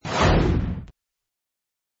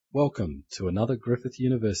Welcome to another Griffith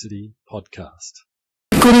University podcast.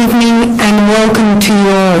 Good evening and welcome to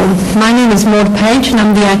you all. My name is Maud Page and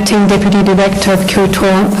I'm the Acting Deputy Director of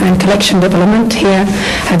Curatorial and Collection Development here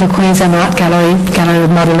at the Queensland Art Gallery, Gallery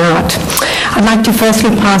of Modern Art. I'd like to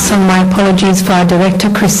firstly pass on my apologies for our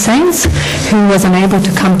Director Chris Sainz, who was unable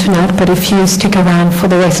to come tonight, but if you stick around for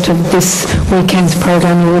the rest of this weekend's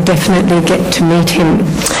program, you will definitely get to meet him.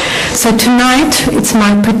 So tonight, it's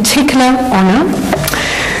my particular honour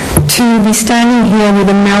to be standing here with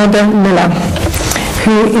Imelda Miller,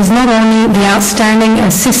 who is not only the outstanding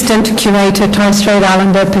Assistant Curator Torres Strait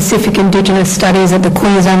Islander Pacific Indigenous Studies at the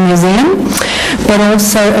Queensland Museum, but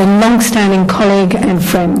also a long-standing colleague and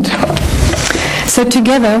friend. So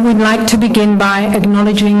together we'd like to begin by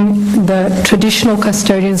acknowledging the traditional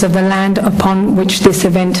custodians of the land upon which this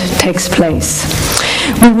event takes place.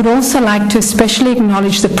 We would also like to especially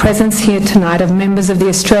acknowledge the presence here tonight of members of the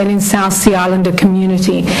Australian South Sea Islander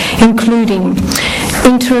community, including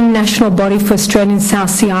Interim National Body for Australian South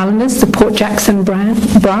Sea Islanders, the Port Jackson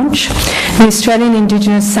branch, the Australian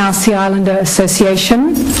Indigenous South Sea Islander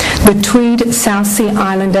Association, the Tweed South Sea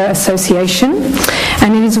Islander Association,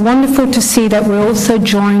 and it is wonderful to see that we're also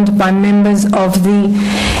joined by members of the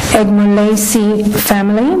Egmolesi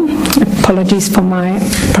family, apologies for my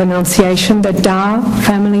pronunciation, the Dar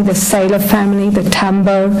family, the Sailor family, the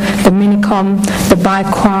Tambo, the Minicom, the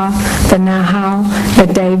Baikwa, the Nahau,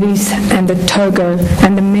 the Davies and the Togo,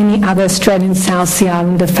 and the many other Australian South Sea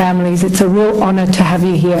Islander families. It's a real honour to have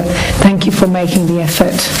you here. Thank you for making the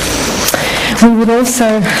effort. We would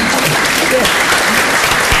also...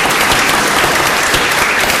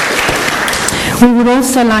 We would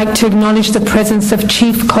also like to acknowledge the presence of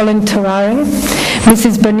Chief Colin Terrare,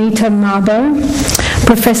 Mrs. Bonita Marbo,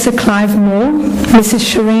 Professor Clive Moore, Mrs.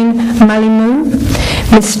 Shireen Malimu,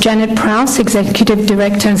 Ms. Janet Prowse, Executive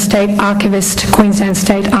Director and State Archivist, Queensland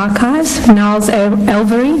State Archives, Niles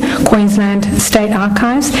Elvery, Queensland State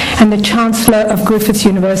Archives, and the Chancellor of Griffith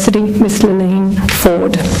University, Ms. Lillian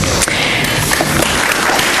Ford.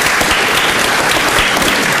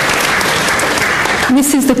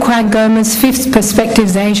 This is the Quag Goma's 5th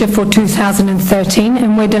Perspectives Asia for 2013,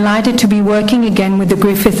 and we're delighted to be working again with the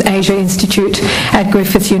Griffith Asia Institute at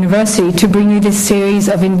Griffith University to bring you this series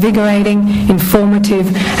of invigorating, informative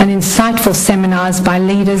and insightful seminars by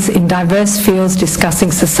leaders in diverse fields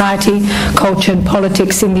discussing society, culture and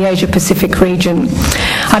politics in the Asia-Pacific region.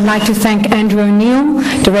 I'd like to thank Andrew O'Neill,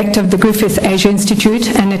 Director of the Griffith Asia Institute,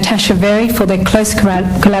 and Natasha Very for their close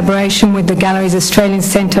collaboration with the Gallery's Australian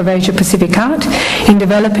Centre of Asia-Pacific Art in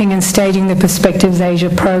developing and staging the Perspectives Asia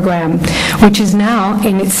program, which is now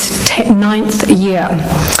in its 9th year.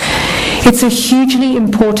 It's a hugely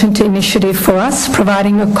important initiative for us,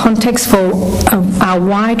 providing a context for our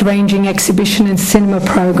wide-ranging exhibition and cinema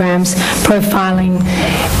programs profiling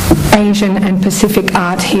Asian and Pacific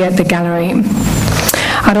art here at the Gallery.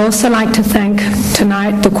 I'd also like to thank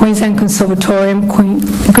tonight the Queensland Conservatorium,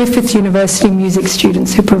 Griffith University music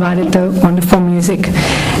students who provided the wonderful music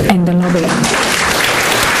in the lobby.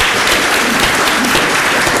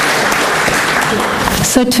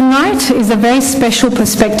 So tonight is a very special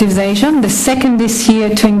Perspectives Asia, the second this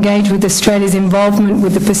year to engage with Australia's involvement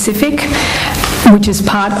with the Pacific, which is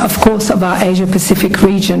part, of course, of our Asia-Pacific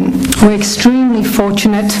region. We're extremely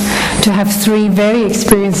fortunate to have 3 very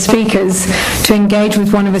experienced speakers to engage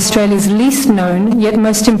with one of Australia's least known, yet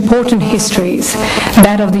most important histories,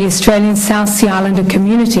 that of the Australian South Sea Islander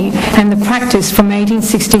community and the practice from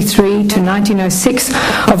 1863 to 1906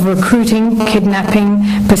 of recruiting, kidnapping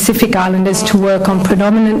Pacific Islanders to work on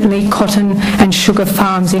predominantly cotton and sugar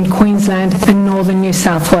farms in Queensland and northern New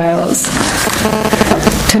South Wales.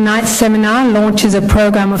 Tonight's seminar launches a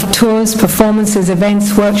program of tours, performances,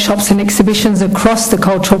 events, workshops and exhibitions across the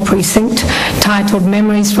cultural precinct titled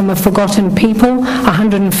Memories from a Forgotten People,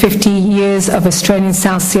 150 Years of Australian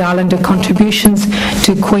South Sea Islander Contributions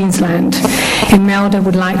to Queensland. Imelda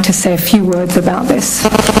would like to say a few words about this.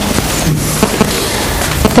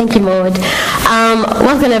 Thank you, Maud.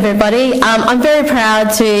 Welcome, everybody. I'm very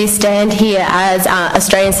proud to stand here as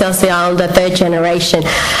Australian South Sea Islander third generation.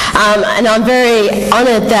 And I'm very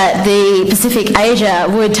honoured that the Pacific Asia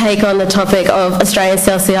would take on the topic of Australian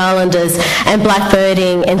South Sea Islanders and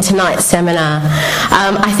blackbirding in tonight's seminar.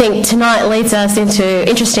 I think tonight leads us into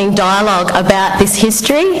interesting dialogue about this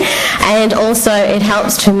history, and also it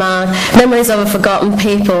helps to mark Memories of a Forgotten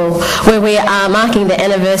People, where we are marking the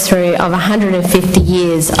anniversary of 150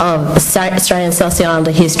 years of Australian South Sea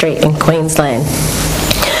Islander history in Queensland.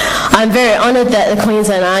 I'm very honoured that the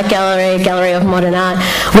Queensland Art Gallery, Gallery of Modern Art,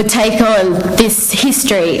 would take on this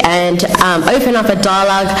history and open up a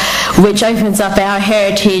dialogue which opens up our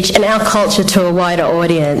heritage and our culture to a wider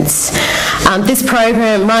audience. This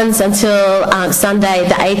program runs until Sunday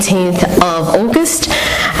the 18th of August,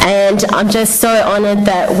 and I'm just so honoured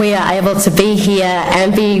that we are able to be here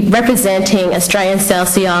and be representing Australian South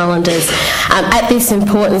Sea Islanders at this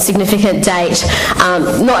important, significant date,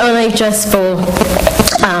 not only just for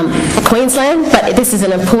Queensland, but this is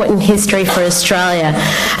an important history for Australia.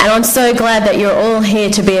 And I'm so glad that you're all here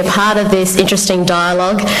to be a part of this interesting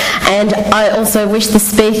dialogue. And I also wish the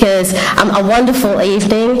speakers a wonderful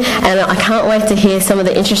evening, and I can't wait to hear some of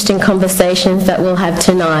the interesting conversations that we'll have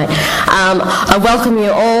tonight. I welcome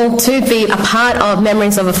you all to be a part of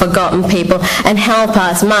Memories of a Forgotten People and help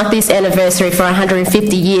us mark this anniversary for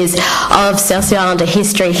 150 years of South Sea Islander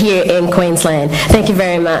history here in Queensland. Thank you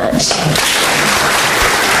very much.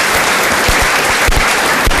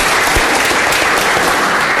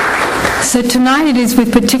 So tonight it is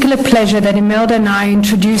with particular pleasure that Imelda and I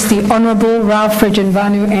introduce the Honourable Ralph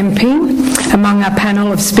Regenvanu MP among our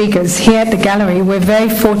panel of speakers. Here at the gallery, we're very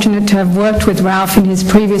fortunate to have worked with Ralph in his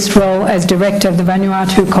previous role as Director of the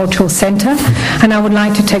Vanuatu Cultural Centre, and I would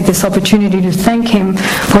like to take this opportunity to thank him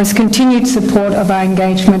for his continued support of our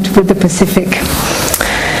engagement with the Pacific.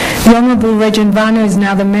 The Honourable Regenvanu is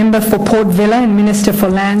now the Member for Port Vila and Minister for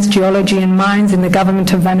Lands, Geology and Mines in the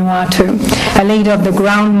Government of Vanuatu, a leader of the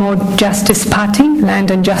Groundmore Justice Party,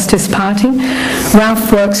 Land and Justice Party.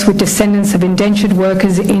 Ralph works with descendants of indentured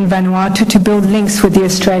workers in Vanuatu to build links with the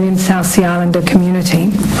Australian South Sea Islander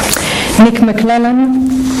community. Nick McClellan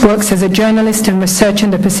works as a journalist and researcher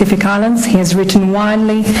in the Pacific Islands. He has written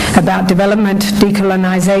widely about development,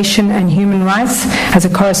 decolonisation and human rights as a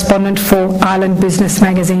correspondent for Island Business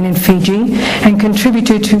magazine in Fiji, and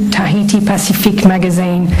contributed to Tahiti Pacific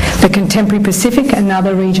magazine, the Contemporary Pacific and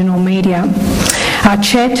other regional media. Our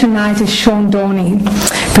chair tonight is Sean Dorney,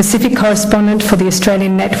 Pacific correspondent for the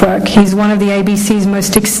Australian Network. He's one of the ABC's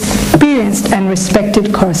most experienced and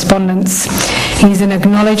respected correspondents. He's an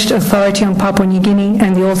acknowledged authority on Papua New Guinea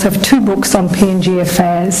and the author of 2 books on PNG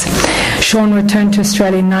affairs. Sean returned to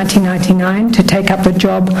Australia in 1999 to take up the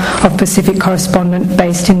job of Pacific correspondent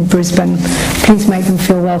based in Brisbane. Please make them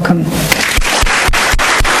feel welcome.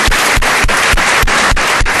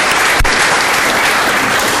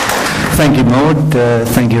 Thank you, Maud.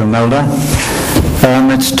 Thank you, Imelda.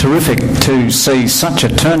 It's terrific to see such a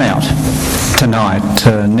turnout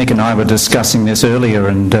tonight. Nick and I were discussing this earlier,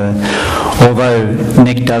 and although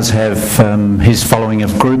Nick does have his following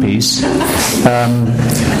of groupies,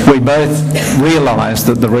 we both realise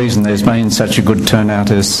that the reason there's been such a good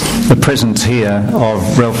turnout is the presence here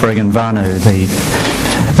of Ralph Regenvanu, the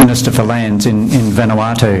Minister for Lands in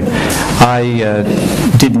Vanuatu. I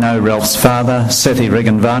did know Ralph's father, Sethi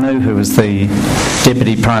Regenvanu, who was the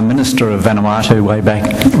Deputy Prime Minister of Vanuatu way back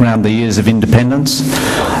around the years of independence.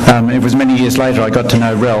 It was many years later I got to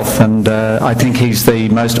know Ralph, and I think he's the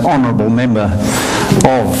most honourable member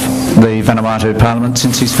of the Vanuatu Parliament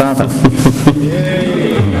since his father.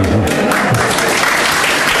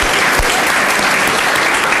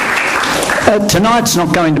 Tonight's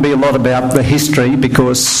not going to be a lot about the history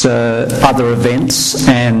because other events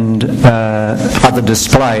and other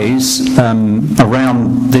displays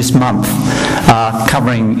around this month are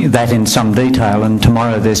covering that in some detail, and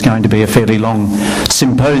tomorrow there's going to be a fairly long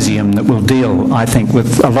symposium that will deal, I think,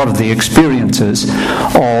 with a lot of the experiences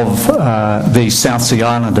of the South Sea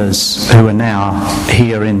Islanders who are now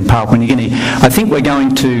here in Papua New Guinea. I think we're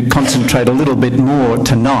going to concentrate a little bit more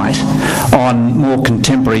tonight on more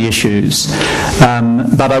contemporary issues.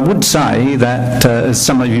 But I would say that, as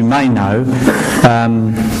some of you may know,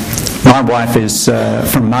 my wife is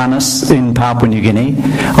from Manus in Papua New Guinea.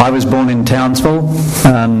 I was born in Townsville,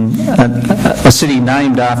 a city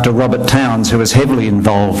named after Robert Towns, who was heavily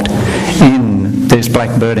involved in this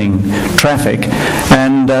blackbirding traffic.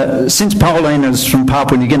 And since Pauline is from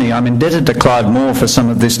Papua New Guinea, I'm indebted to Clive Moore for some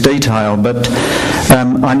of this detail, but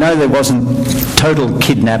I know there wasn't total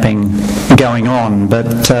kidnapping going on,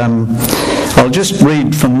 but I'll just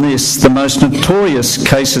read from this. The most notorious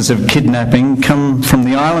cases of kidnapping come from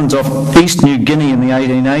the islands off East New Guinea in the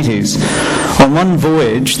 1880s. On one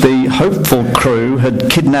voyage, the Hopeful crew had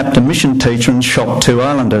kidnapped a mission teacher and shot 2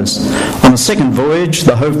 islanders. On the second voyage,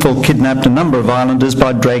 the Hopeful kidnapped a number of islanders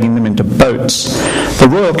by dragging them into boats. The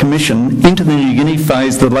Royal Commission into the New Guinea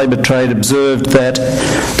phase of the labour trade observed that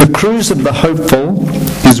the cruise of the Hopeful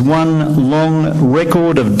is one long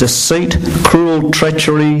record of deceit, cruel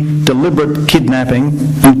treachery, deliberate kidnapping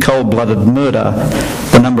and cold-blooded murder.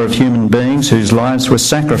 The number of human beings whose lives were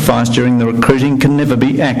sacrificed during the recruiting can never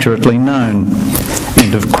be accurately known."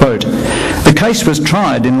 End of quote. The case was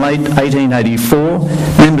tried in late 1884.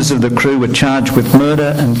 Members of the crew were charged with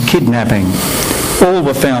murder and kidnapping. All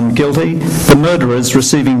were found guilty, the murderers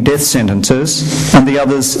receiving death sentences and the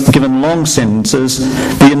others given long sentences,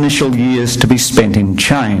 the initial years to be spent in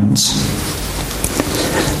chains.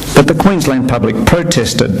 But the Queensland public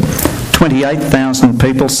protested. 28,000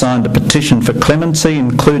 people signed a petition for clemency,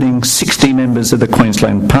 including 60 members of the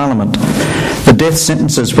Queensland Parliament. The death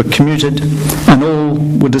sentences were commuted and all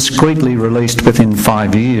were discreetly released within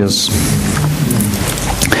 5 years.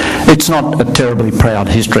 It's not a terribly proud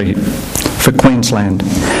history for Queensland.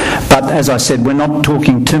 But as I said, we're not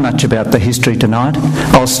talking too much about the history tonight.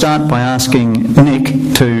 I'll start by asking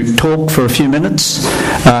Nick to talk for a few minutes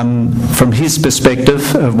from his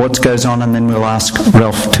perspective of what goes on, and then we'll ask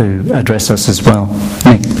Ralph to address us as well.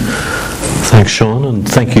 Nick. Thanks, Sean, and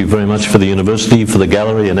thank you very much for the university, for the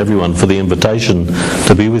gallery, and everyone for the invitation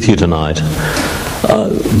to be with you tonight.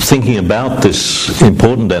 Thinking about this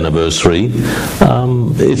important anniversary,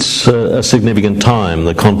 it's a significant time.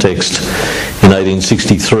 The context in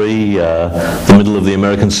 1863, the middle of the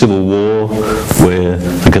American Civil War, where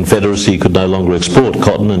the Confederacy could no longer export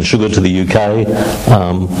cotton and sugar to the UK,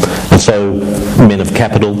 and so men of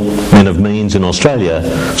capital, men of means in Australia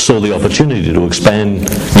saw the opportunity to expand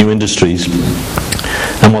new industries.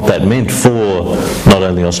 And what that meant for not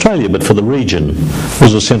only Australia but for the region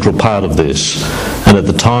was a central part of this. And at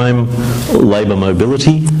the time, labour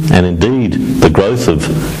mobility and indeed the growth of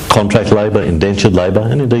contract labour, indentured labour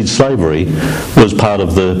and indeed slavery was part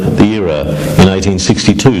of the era. In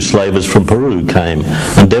 1862, slavers from Peru came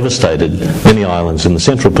and devastated many islands in the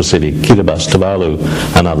Central Pacific, Kiribati, Tuvalu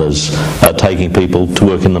and others, taking people to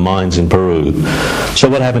work in the mines in Peru. So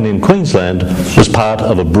what happened in Queensland was part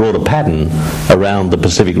of a broader pattern around the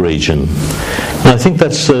Pacific region. And I think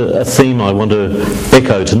that's a theme I want to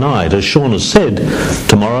echo tonight. As Sean has said,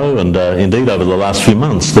 tomorrow and indeed over the last few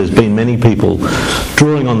months, there's been many people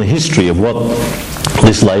drawing on the history of what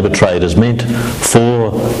this labour trade has meant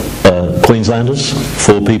for Queenslanders,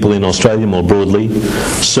 for people in Australia more broadly,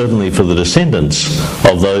 certainly for the descendants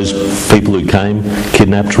of those people who came,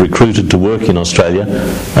 kidnapped, recruited to work in Australia,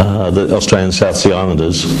 the Australian South Sea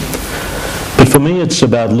Islanders. But for me, it's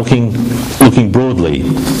about looking broadly,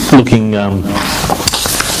 looking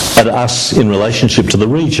at us in relationship to the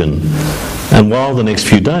region. And while the next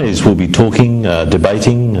few days we'll be talking,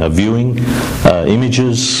 debating, viewing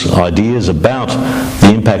images, ideas about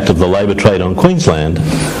the impact of the labour trade on Queensland,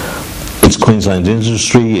 its Queensland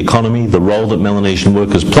industry, economy, the role that Melanesian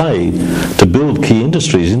workers played to build key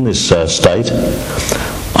industries in this state,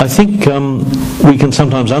 I think we can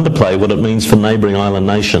sometimes underplay what it means for neighbouring island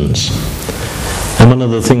nations. And one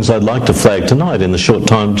of the things I'd like to flag tonight in the short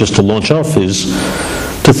time just to launch off is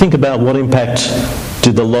to think about what impact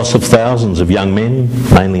did the loss of thousands of young men,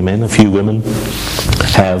 mainly men, a few women,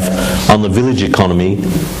 have on the village economy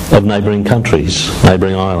of neighbouring countries,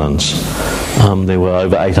 neighbouring islands. There were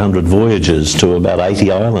over 800 voyages to about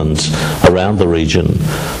 80 islands around the region.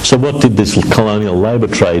 So what did this colonial labour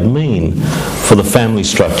trade mean for the family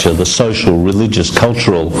structure, the social, religious,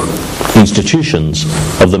 cultural institutions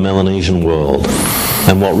of the Melanesian world?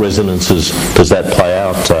 And what resonances does that play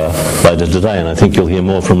out later today? And I think you'll hear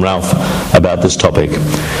more from Ralph about this topic.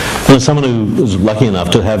 And as someone who was lucky enough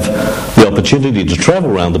to have the opportunity to travel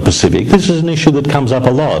around the Pacific, this is an issue that comes up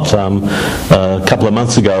a lot. A couple of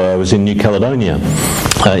months ago I was in New Caledonia,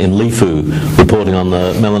 in Lifu, reporting on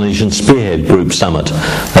the Melanesian Spearhead Group Summit.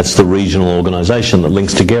 That's the regional organisation that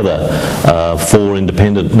links together 4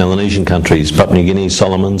 independent Melanesian countries, Papua New Guinea,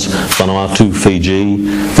 Solomons, Vanuatu, Fiji,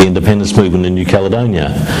 the independence movement in New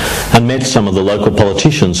Caledonia, and met some of the local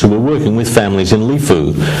politicians who were working with families in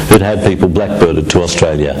Lifu who'd had people blackbirded to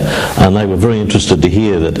Australia. And they were very interested to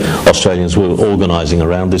hear that Australians were organising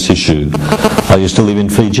around this issue. I used to live in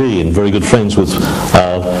Fiji and very good friends with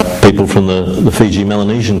people from the Fiji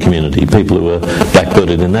Melanesian community, people who were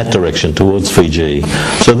blackbirded in that direction towards Fiji.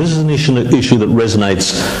 So this is an issue that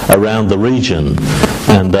resonates around the region.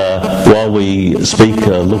 And while we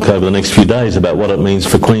look over the next few days about what it means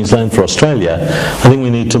for Queensland, for Australia, I think we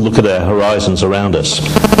need to look at our horizons around us.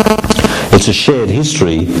 It's a shared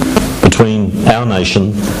history between our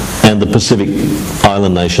nation and the Pacific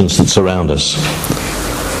island nations that surround us.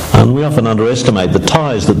 And we often underestimate the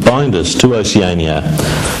ties that bind us to Oceania.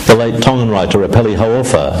 The late Tongan writer Rapeli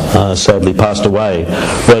Hauofa, sadly passed away,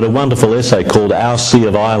 wrote a wonderful essay called Our Sea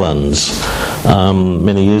of Islands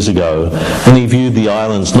many years ago, and he viewed the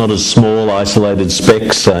islands not as small isolated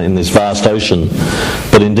specks in this vast ocean,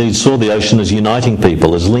 but indeed saw the ocean as uniting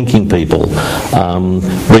people, as linking people,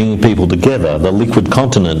 bringing people together, the liquid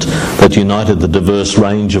continent that united the diverse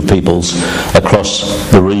range of peoples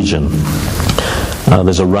across the region.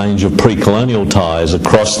 There's a range of pre-colonial ties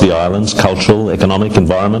across the islands, cultural, economic,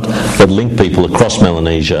 environment, that link people across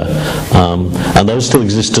Melanesia. And those still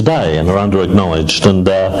exist today and are under-acknowledged. And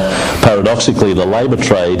paradoxically, the labour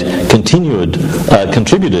trade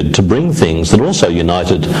contributed to bring things that also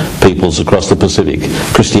united peoples across the Pacific.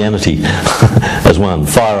 Christianity as one,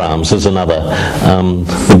 firearms as another.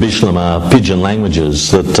 The Bishlam are pidgin languages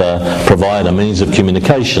that provide a means of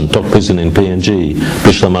communication. Tok Pisin in PNG,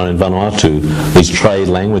 Bishlam are in Vanuatu. These trade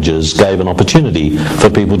languages gave an opportunity for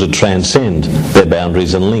people to transcend their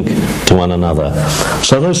boundaries and link to one another.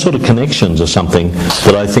 So those sort of connections are something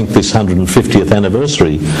that I think this 150th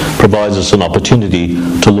anniversary provides us an opportunity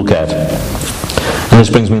to look at. And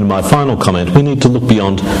this brings me to my final comment. We need to look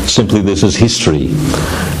beyond simply this as history.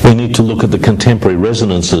 We need to look at the contemporary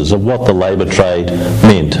resonances of what the labour trade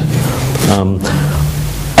meant.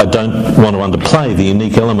 I don't want to underplay the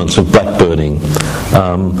unique elements of blackbirding,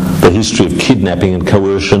 the history of kidnapping and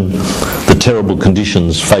coercion, the terrible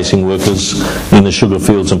conditions facing workers in the sugar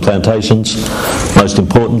fields and plantations. Most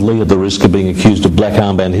importantly, at the risk of being accused of black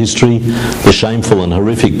armband history, the shameful and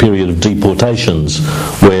horrific period of deportations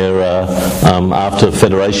where after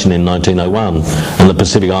Federation in 1901 and the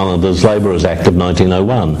Pacific Islanders Labourers Act of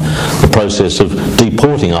 1901, the process of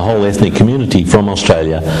deporting a whole ethnic community from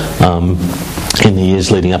Australia in the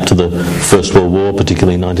years leading up to the First World War,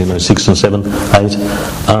 particularly 1906 and 7, 8.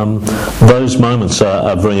 Those moments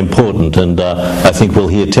are very important, and I think we'll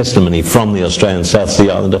hear testimony from the Australian South Sea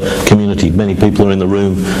Islander community. Many people are in the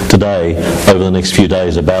room today over the next few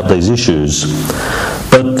days about these issues.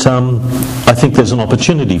 But I think there's an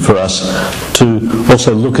opportunity for us to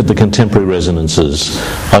also look at the contemporary resonances.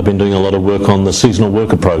 I've been doing a lot of work on the seasonal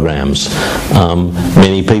worker programs.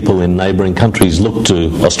 Many people in neighbouring countries look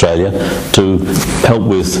to Australia to help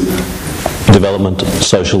with development,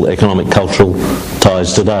 social, economic, cultural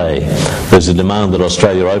ties today. There's a demand that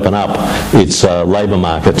Australia open up its labour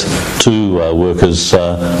market to workers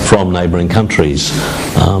from neighbouring countries.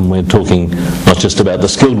 We're talking not just about the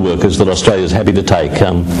skilled workers that Australia is happy to take,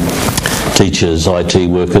 teachers, IT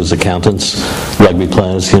workers, accountants, rugby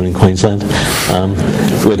players here in Queensland.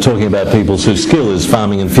 We're talking about people whose skill is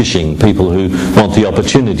farming and fishing, people who want the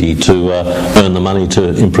opportunity to earn the money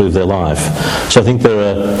to improve their life. So I think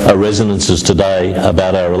there are resonances today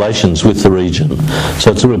about our relations with the region.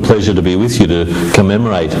 So it's a real pleasure to be with you to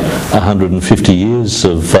commemorate 150 years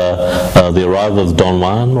of the arrival of Don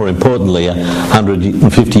Juan, more importantly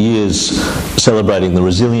 150 years celebrating the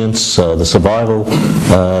resilience, the survival,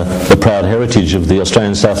 the proud heritage of the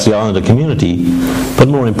Australian South Sea Islander community, but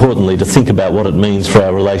more importantly to think about what it means for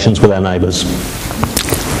our relations with our neighbours.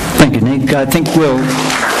 Thank you, Nick. I think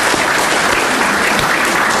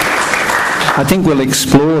we'll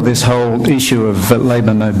explore this whole issue of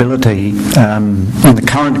labour mobility in the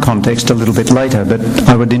current context a little bit later, but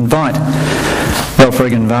I would invite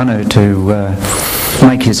Elfregan Vanu to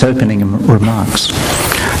make his opening remarks.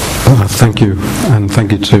 Thank you, and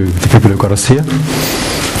thank you to the people who got us here.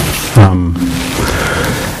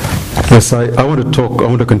 Yes, I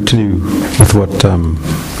want to continue with what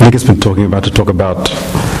Nick has been talking about, to talk about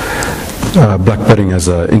blackbirding as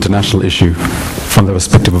an international issue from the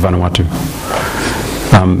perspective of Vanuatu.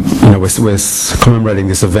 We're commemorating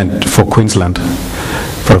this event for Queensland,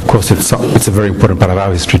 but of course it's a very important part of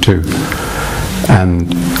our history too.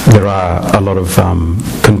 And there are a lot of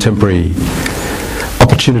contemporary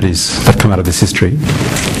opportunities that come out of this history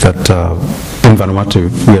that in Vanuatu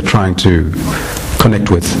we are trying to connect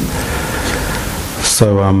with.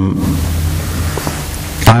 So I'm,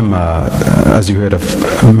 as you heard, a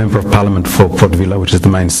member of Parliament for Port Vila, which is the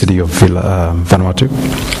main city of Vanuatu,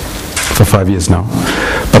 for 5 years now.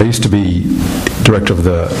 But I used to be director of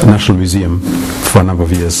the National Museum for a number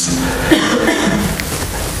of years.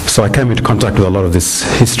 So I came into contact with a lot of this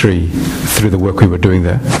history through the work we were doing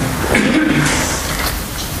there.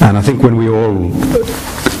 And I think when we all,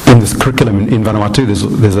 in this curriculum in Vanuatu,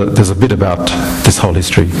 there's a bit about this whole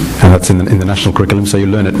history, and that's in the national curriculum, so you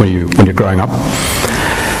learn it when you're growing up.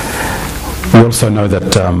 We also know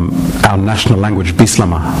that our national language,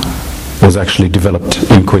 Bislama, was actually developed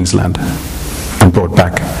in Queensland and brought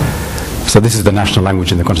back. So this is the national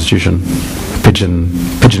language in the Constitution, Pidgin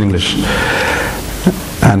English.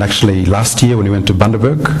 And actually last year when we went to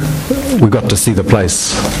Bundaberg, we got to see the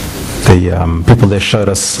place the people there showed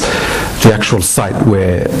us the actual site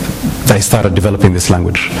where they started developing this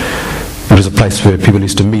language. It was a place where people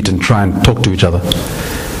used to meet and try and talk to each other.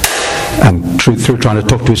 And through trying to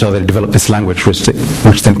talk to each other, they developed this language, which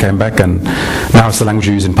then came back, and now it's the language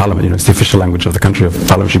you use in Parliament. It's the official language of the country, of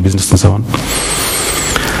parliamentary business and so on.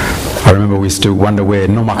 I remember we used to wonder where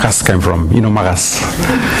nomakas came from. Magas.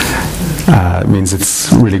 It means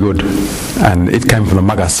it's really good. And it came from the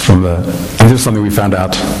magas, and this was something we found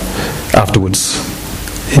out afterwards.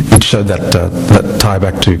 It showed that tie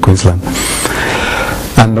back to Queensland.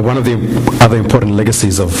 And one of the other important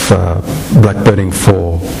legacies of blackbirding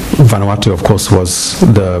for Vanuatu, of course, was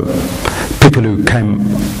the people who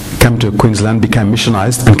came to Queensland, became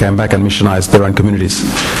missionised, and came back and missionised their own communities.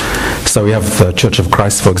 So we have the Church of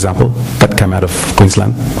Christ, for example, that came out of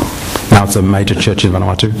Queensland. Now it's a major church in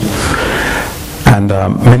Vanuatu. And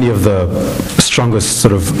many of the strongest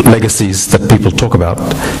sort of legacies that people talk about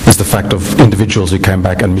is the fact of individuals who came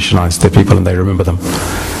back and missionised their people, and they remember them.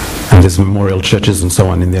 And there's memorial churches and so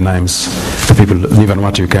on in their names for people in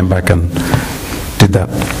Vanuatu who came back and did that.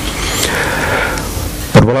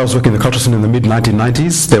 But while I was working in the cultural scene in the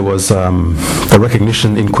mid-1990s, there was a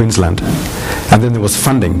recognition in Queensland. And then there was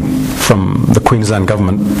funding from the Queensland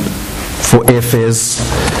government for airfares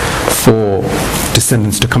for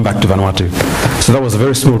descendants to come back to Vanuatu. So that was a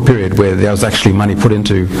very small period where there was actually money put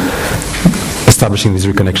into establishing these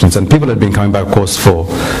reconnections. And people had been coming back, of course, for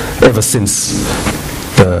ever since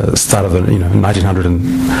the start of the 1900 and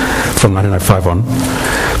from 1905 on.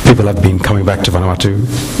 People have been coming back to Vanuatu,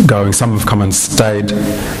 going. Some have come and stayed.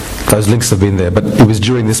 Those links have been there. But it was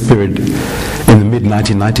during this period in the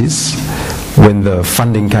mid-1990s when the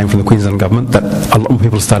funding came from the Queensland government that a lot of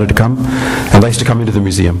people started to come, and they used to come into the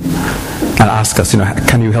museum and ask us,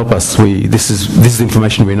 can you help us? This is the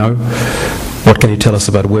information we know. What can you tell us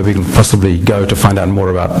about where we can possibly go to find out more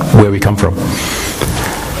about where we come from?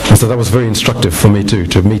 And so that was very instructive for me too,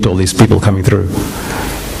 to meet all these people coming through.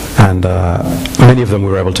 And many of them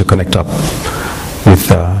we were able to connect up with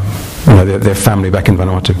their family back in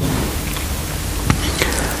Vanuatu.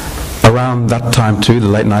 Around that time too, the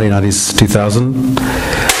late 1990s, 2000,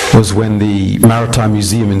 was when the Maritime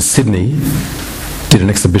Museum in Sydney did an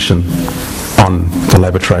exhibition on the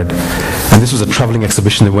labour trade. And this was a travelling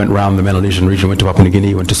exhibition that went around the Melanesian region, went to Papua New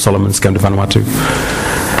Guinea, went to Solomons, came to Vanuatu.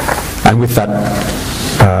 And with that,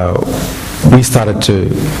 we started to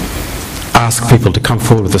ask people to come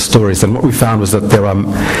forward with the stories, and what we found was that there are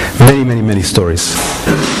many, many, many stories.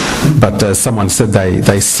 But as someone said,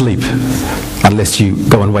 they sleep unless you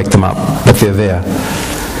go and wake them up, but they're there.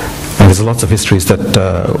 And there's lots of histories that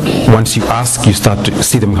once you ask, you start to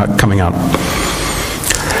see them coming out.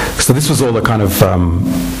 So this was all the kind of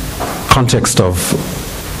context of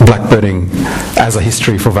blackbirding as a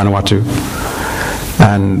history for Vanuatu.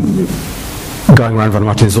 And going around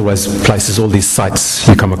Vanuatu, there's always places, all these sites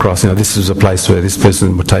you come across. This is a place where this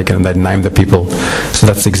person was taken, and they'd name the people. So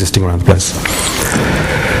that's existing around the place.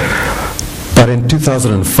 But in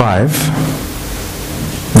 2005,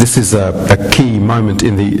 this is a key moment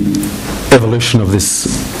in the evolution of this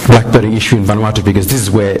blackbirding issue in Vanuatu, because this is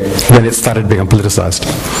when it started being politicised.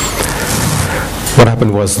 What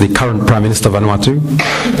happened was the current Prime Minister of Vanuatu,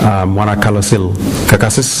 Moana Kalasil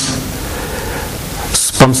Kakasis,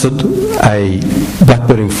 sponsored a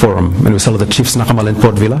blackbirding forum, and it was held at the Chiefs Nakamal in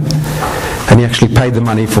Port Vila, and he actually paid the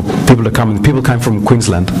money for people to come, and people came from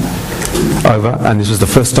Queensland over, and this was the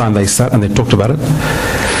first time they sat and they talked about it.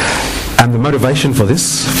 And the motivation for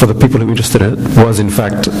this, for the people who were interested in it, was in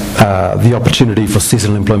fact the opportunity for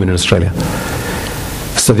seasonal employment in Australia.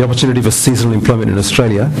 So the opportunity for seasonal employment in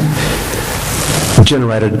Australia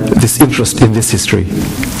generated this interest in this history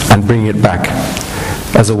and bringing it back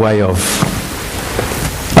as a way of,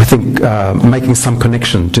 I think, making some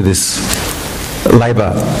connection to this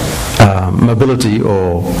labour mobility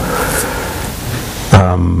or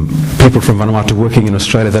people from Vanuatu working in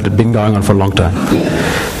Australia that had been going on for a long time.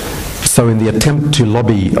 So in the attempt to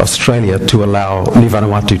lobby Australia to allow Ni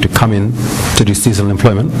Vanuatu to come in to do seasonal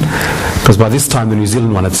employment, because by this time the New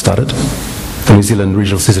Zealand one had started, the New Zealand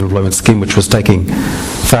Regional Seasonal Employment Scheme, which was taking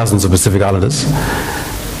thousands of Pacific Islanders,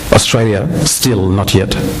 Australia still not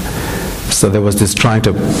yet. So there was this trying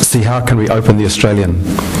to see how can we open the Australian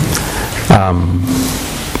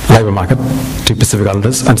labour market to Pacific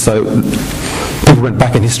Islanders, and so people went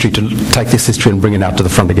back in history to take this history and bring it out to the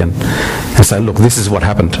front again and say, look, this is what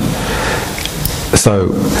happened. So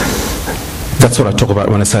that's what I talk about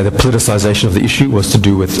when I say the politicisation of the issue was to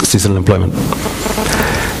do with seasonal employment.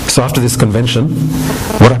 So after this convention,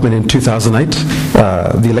 what happened in 2008,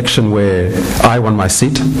 the election where I won my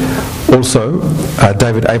seat, also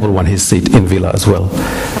David Abel won his seat in Vila as well.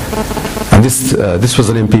 And this was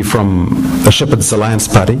an MP from the Shepherd's Alliance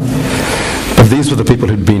Party, but these were the people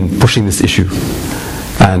who'd been pushing this issue.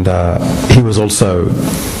 And he was also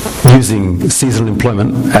using seasonal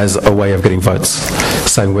employment as a way of getting votes,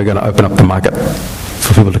 saying we're going to open up the market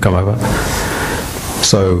for people to come over.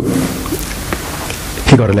 So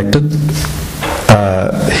he got elected.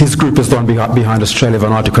 His group is the one behind Australia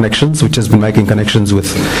Vanuatu Connections, which has been making connections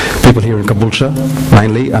with people here in Caboolture,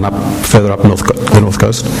 mainly, and further up the north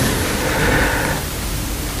coast.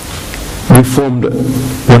 We formed,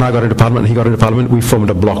 when I got into Parliament and he got into Parliament, we formed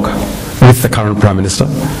a bloc with the current Prime Minister.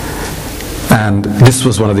 And this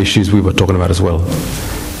was one of the issues we were talking about as well,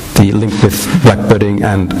 the link with blackbirding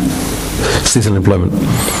and seasonal employment.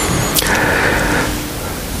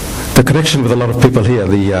 The connection with a lot of people here,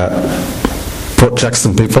 the Port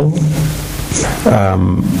Jackson people,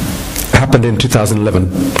 happened in 2011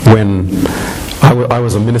 when I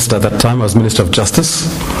was a minister at that time. I was Minister of Justice,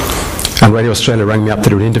 and Radio Australia rang me up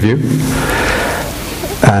to do an interview,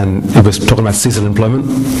 and it was talking about seasonal employment,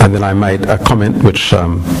 and then I made a comment which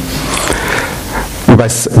we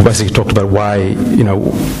basically talked about why, you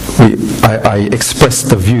know, I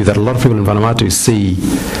expressed the view that a lot of people in Vanuatu see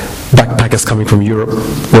backpackers coming from Europe,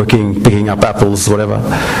 working, picking up apples, whatever,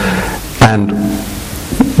 and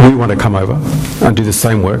we want to come over and do the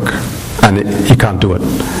same work, and you can't do it.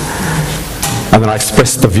 And then I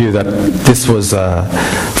expressed the view that this was,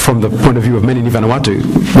 from the point of view of many in Vanuatu,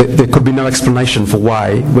 there could be no explanation for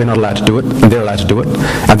why we're not allowed to do it, and they're allowed to do it,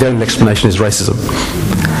 and their only explanation is racism.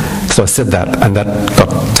 So I said that, and that got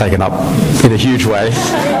taken up in a huge way.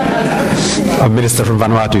 A minister from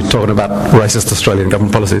Vanuatu talking about racist Australian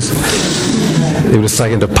government policies. It was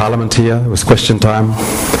taken to Parliament here, it was question time.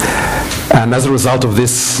 And as a result of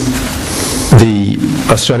this, the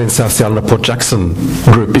Australian South Sea Islander Port Jackson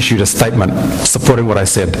group issued a statement supporting what I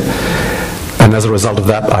said. And as a result of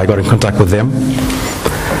that, I got in contact with them.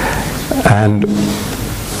 And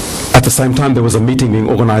at the same time, there was a meeting being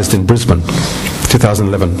organised in Brisbane,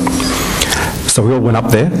 2011. So we all went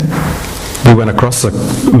up there. We went across,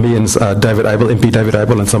 me and David Abel, MP David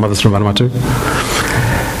Abel, and some others from Vanuatu.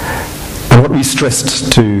 And what we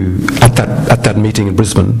stressed at that meeting in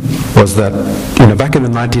Brisbane was that, you know, back in the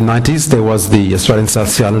 1990s, there was the Australian South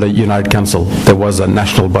Sea Islander United Council. There was a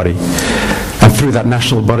national body. And through that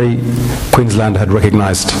national body, Queensland had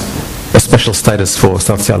recognised a special status for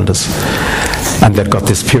South Sea Islanders. And they'd got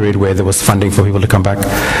this period where there was funding for people to come back.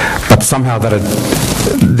 But somehow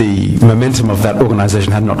the momentum of that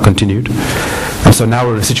organisation had not continued. And so now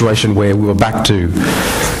we're in a situation where we were back to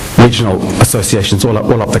regional associations all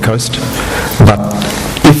up the coast. But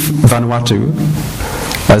if Vanuatu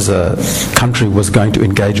as a country was going to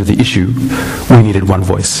engage with the issue, we needed one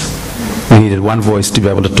voice. We needed one voice to be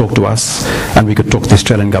able to talk to us, and we could talk to the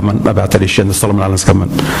Australian government about that issue and the Solomon Islands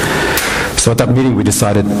government. So at that meeting we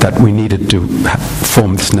decided that we needed to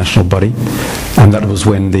form this national body, and that was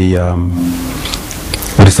when we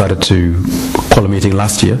decided to call a meeting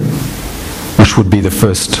last year, which would be the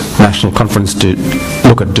first national conference to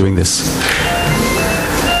look at doing this.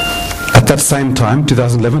 At that same time,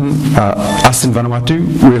 2011, us in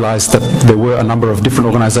Vanuatu realised that there were a number of different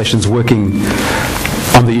organisations working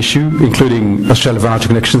on the issue, including Australia Vanuatu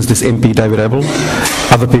Connections, this MP David Abel,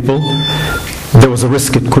 other people. There was a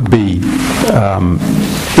risk it could be,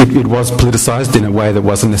 it was politicised in a way that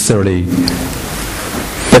wasn't necessarily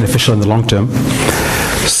beneficial in the long term.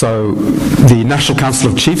 So the National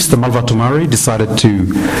Council of Chiefs, the Malva Tumari, decided to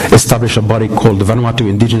establish a body called the Vanuatu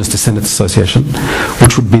Indigenous Descendants Association,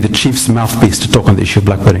 which would be the chief's mouthpiece to talk on the issue of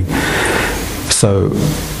blackbirding. So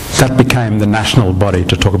that became the national body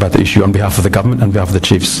to talk about the issue on behalf of the government and on behalf of the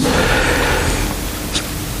chiefs.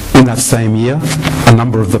 In that same year, a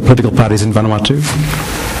number of the political parties in Vanuatu,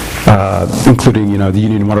 including, you know, the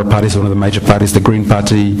Union Moderate Party is one of the major parties, the Green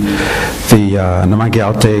Party, the Namangi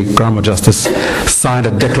Aote, Gramo Justice, signed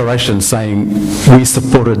a declaration saying we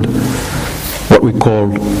supported what we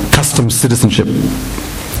called custom citizenship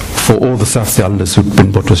for all the South Sea Islanders who'd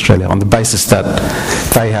been brought to Australia, on the basis that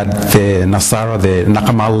they had their Nasara, their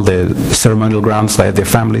Nakamal, their ceremonial grounds, they had their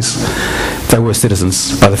families. They were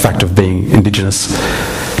citizens by the fact of being Indigenous,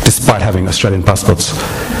 despite having Australian passports.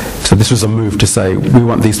 So this was a move to say we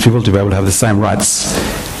want these people to be able to have the same rights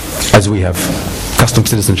as we have, custom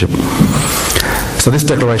citizenship. So this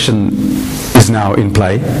declaration is now in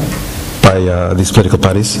play by these political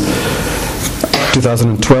parties.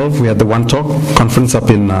 2012 we had the One Talk conference up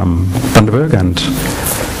in Bundaberg, and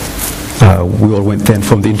we all went there and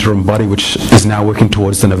formed the interim body, which is now working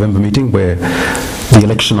towards the November meeting, where the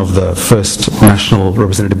election of the first national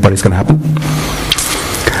representative body is going to happen.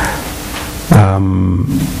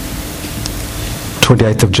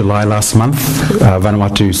 28th of July last month,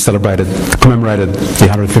 Vanuatu commemorated the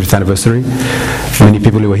 150th anniversary. Many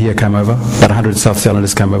people who were here came over. About 100 South Sea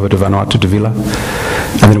Islanders came over to Vanuatu, to Vila,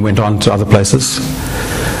 and then went on to other places.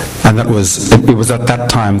 And it was at that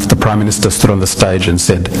time that the Prime Minister stood on the stage and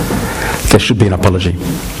said there should be an apology.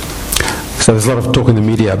 So there's a lot of talk in the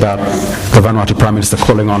media about the Vanuatu Prime Minister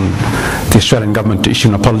calling on the Australian government to issue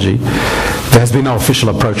an apology. There has been no official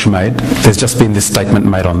approach made. There's just been this statement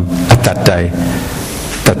made at that day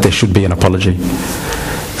that there should be an apology.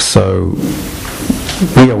 So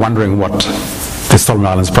we are wondering what the Solomon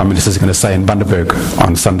Islands Prime Minister is going to say in Bundaberg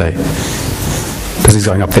on Sunday, because he's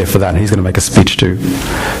going up there for that and he's going to make a speech too.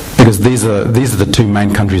 Because these are the two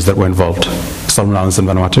main countries that were involved, Solomon Islands and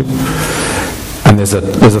Vanuatu. And there's a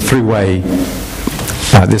three-way.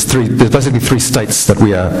 There's basically three states that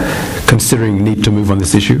we are considering need to move on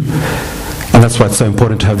this issue, and that's why it's so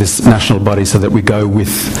important to have this national body, so that we go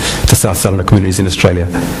with the South Sea Islander communities in Australia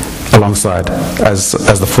alongside as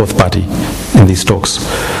the fourth party in these talks.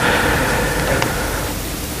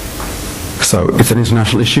 So it's an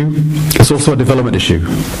international issue. It's also a development issue.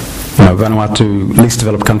 Vanuatu, least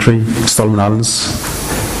developed country, Solomon Islands.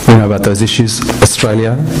 We know about those issues.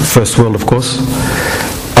 Australia, first world, of course.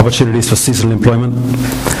 Opportunities for seasonal employment.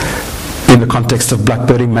 In the context of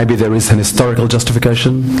blackbirding, maybe there is an historical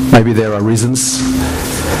justification. Maybe there are reasons.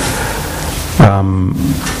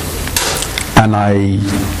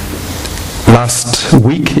 Last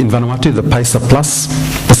week in Vanuatu, the PACER Plus,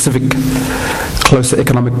 Pacific Closer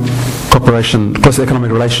Economic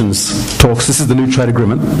Relations talks. This is the new trade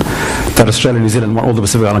agreement that Australia and New Zealand want all the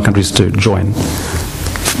Pacific Island countries to join.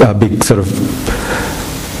 A big sort of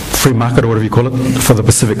free market, or whatever you call it, for the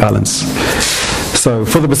Pacific Islands. So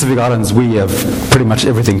for the Pacific Islands, we have pretty much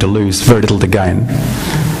everything to lose, very little to gain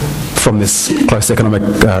from this close economic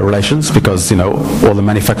relations, because all the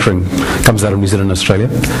manufacturing comes out of New Zealand and Australia.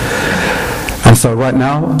 And so right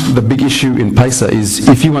now, the big issue in PACER is,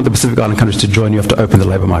 if you want the Pacific Island countries to join, you have to open the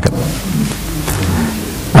labour market.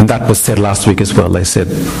 And that was said last week as well. They said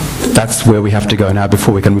that's where we have to go now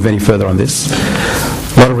before we can move any further on this.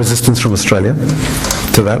 A lot of resistance from Australia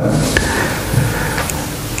to that.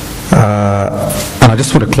 And I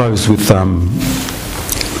just want to close with a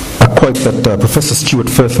quote that Professor Stuart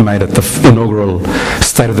Firth made at the inaugural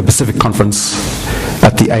State of the Pacific Conference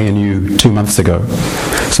at the ANU 2 months ago.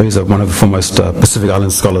 So he's one of the foremost Pacific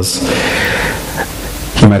Island scholars.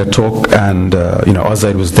 He made a talk, and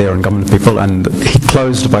AusAid was there and government people, and he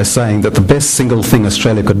closed by saying that the best single thing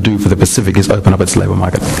Australia could do for the Pacific is open up its labour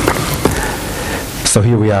market. So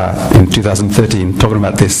here we are in 2013 talking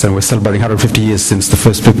about this, and we're celebrating 150 years since the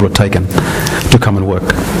first people were taken to come and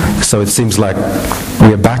work. So it seems like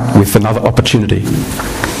we are back with another opportunity,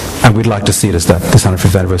 and we'd like to see it as that, this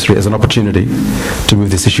 150th anniversary, as an opportunity to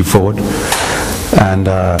move this issue forward. And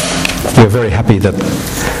we're very happy that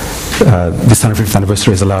this 150th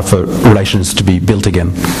anniversary has allowed for relations to be built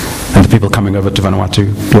again. And the people coming over to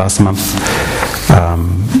Vanuatu last month,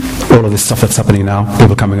 all of this stuff that's happening now,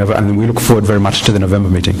 people coming over, and we look forward very much to the November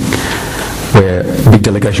meeting, where a big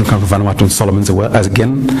delegation come from Vanuatu and Solomons as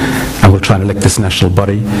again, and we'll try and elect this national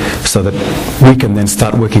body so that we can then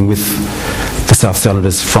start working with the South Sea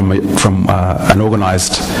Islanders from an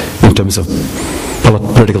organised, in terms of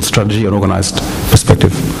political strategy, an organised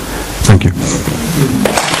perspective. Thank you.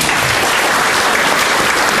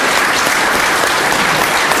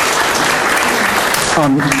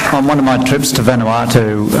 On one of my trips to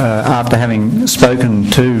Vanuatu, after having spoken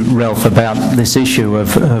to Ralph about this issue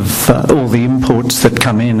of all the imports that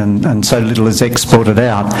come in and so little is exported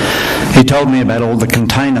out, he told me about all the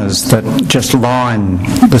containers that just line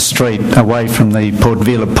the street away from the Port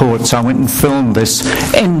Vila port. So I went and filmed this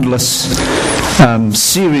endless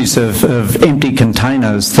series of empty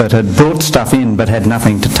containers that had brought stuff in but had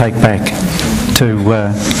nothing to take back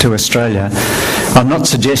to Australia. I'm not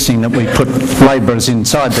suggesting that we put labourers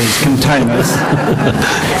inside these containers,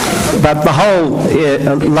 but the whole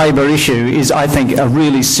labour issue is, I think, a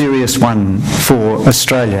really serious one for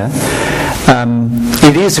Australia.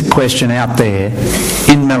 It is a question out there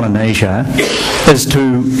in Melanesia as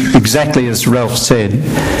to, exactly as Ralph said,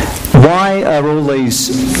 why are all these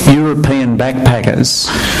European backpackers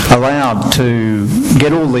allowed to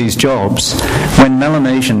get all these jobs when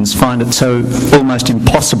Melanesians find it so almost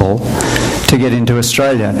impossible to get into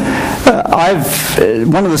Australia?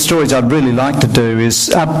 One of the stories I'd really like to do is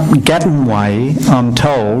up Gatton Way, I'm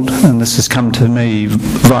told, and this has come to me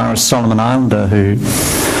via a Solomon Islander who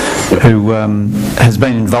has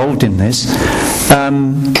been involved in this,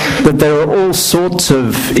 that there are all sorts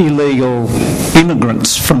of illegal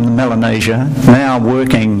immigrants from Melanesia now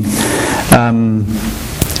working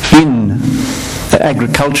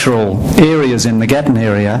agricultural areas in the Gatton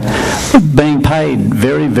area being paid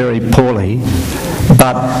very, very poorly,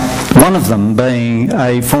 but one of them being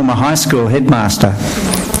a former high school headmaster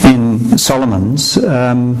in Solomons,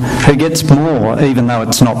 who gets more, even though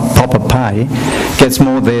it's not proper pay, gets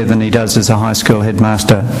more there than he does as a high school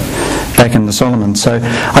headmaster back in the Solomons. So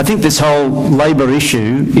I think this whole labour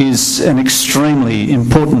issue is an extremely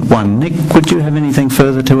important one. Nick, would you have anything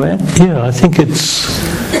further to add? Yeah, I think it's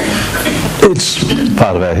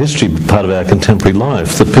part of our history, part of our contemporary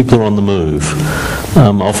life, that people are on the move.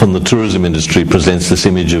 Often the tourism industry presents this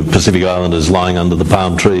image of Pacific Islanders lying under the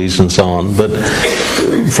palm trees and so on, but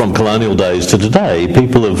from colonial days to today,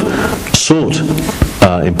 people have sought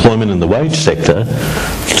employment in the wage sector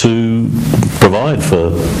to provide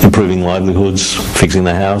for improving livelihoods, fixing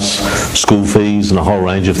the house, school fees and a whole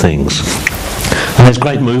range of things. And there's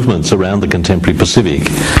great movements around the contemporary Pacific,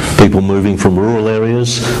 people moving from rural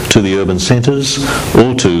areas to the urban centres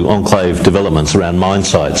or to enclave developments around mine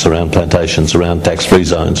sites, around plantations, around tax-free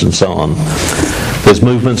zones and so on. There's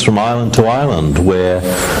movements from island to island where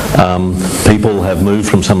people have moved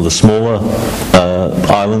from some of the smaller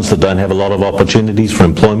islands that don't have a lot of opportunities for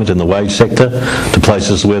employment in the wage sector to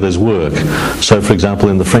places where there's work. So, for example,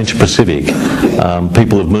 in the French Pacific,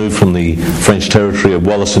 people have moved from the French territory of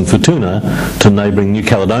Wallis and Futuna to neighbouring New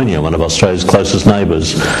Caledonia, one of Australia's closest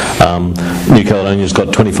neighbours. New Caledonia's got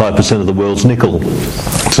 25% of the world's nickel.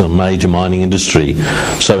 It's a major mining industry.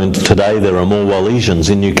 So today there are more Wallisians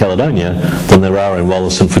in New Caledonia than there are in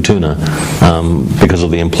Wallis and Futuna because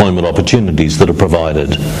of the employment opportunities that are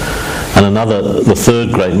provided. And the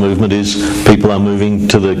third great movement is people are moving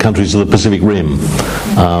to the countries of the Pacific Rim,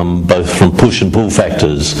 both from push and pull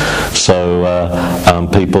factors. So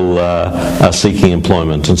people are seeking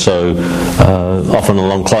employment, and so often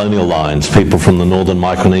along colonial lines, people from the northern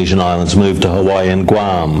Micronesian islands move to Hawaii and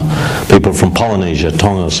Guam. People from Polynesia,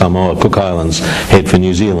 Tonga, Samoa, Cook Islands head for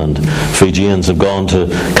New Zealand. Fijians have gone to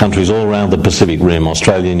countries all around the Pacific Rim,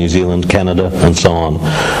 Australia, New Zealand, Canada, and so on.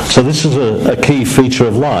 So this is a key feature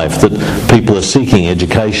of life, that people are seeking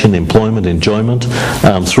education, employment, enjoyment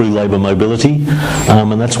through labour mobility,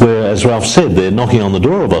 and that's where, as Ralph said, they're knocking on the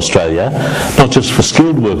door of Australia, not just for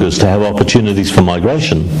skilled workers to have opportunities for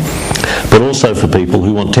migration, but also for people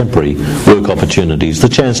who want temporary work opportunities, the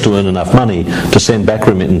chance to earn enough money to send back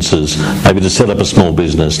remittances, maybe to set up a small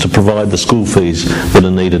business, to provide the school fees that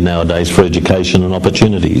are needed nowadays for education and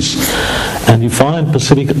opportunities. And you find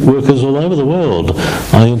Pacific workers all over the world.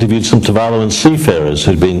 I interviewed some Tuvaluan seafarers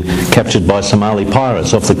who'd been captured by Somali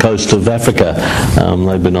pirates off the coast of Africa.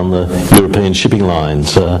 They've been on the European shipping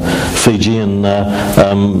lines. Fijian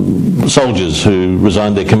soldiers who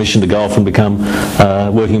resigned their commission to go off and become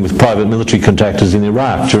working with private military contractors in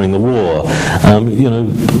Iraq during the war.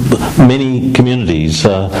 Many communities,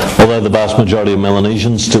 although the vast majority of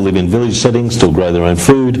Melanesians still live in village settings, still grow their own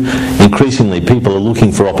food, increasingly people are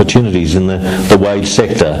looking for opportunities in the wage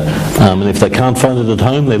sector. And if they can't find it at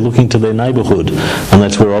home, they're looking to their neighbourhood. And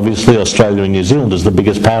that's where obviously Australia and New Zealand, as the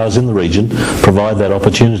biggest powers in the region, provide that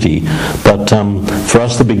opportunity. But for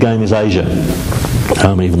us, the big game is Asia.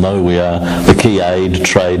 Even though we are the key aid,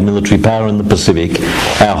 trade, military power in the Pacific,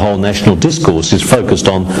 our whole national discourse is focused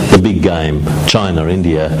on the big game, China,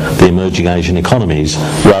 India, the emerging Asian economies,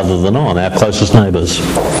 rather than on our closest neighbours.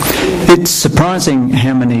 It's surprising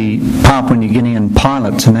how many Papua New Guinean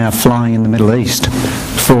pilots are now flying in the Middle East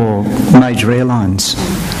for major airlines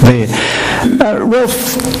there.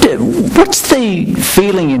 Ralph, what's the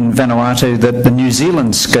feeling in Vanuatu that the New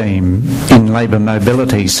Zealand scheme in labour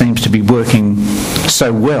mobility seems to be working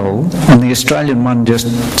so well, and the Australian one just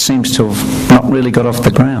seems to have not really got off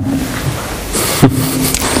the ground?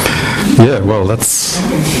 Yeah, well, that's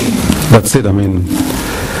it. I mean,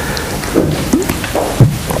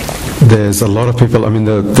 there's a lot of people. I mean,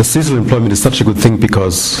 the seasonal employment is such a good thing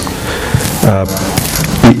because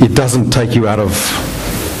it doesn't take you out of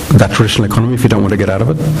that traditional economy if you don't want to get out of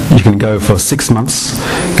it. You can go for 6 months,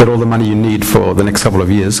 get all the money you need for the next couple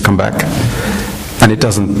of years, come back, and it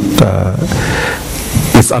doesn't.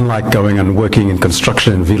 It's unlike going and working in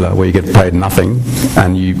construction in Villa where you get paid nothing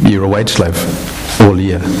and you're a wage slave all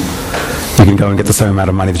year. You can go and get the same amount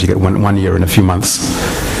of money that you get one year in a few months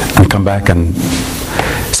and come back, and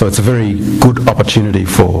so it's a very good opportunity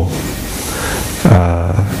for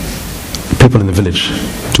people in the village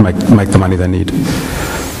to make the money they need.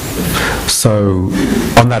 So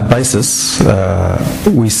on that basis,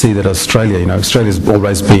 we see that Australia's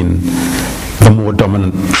always been the more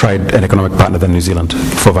dominant trade and economic partner than New Zealand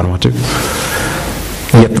for Vanuatu.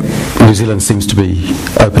 Yet New Zealand seems to be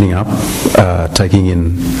opening up, taking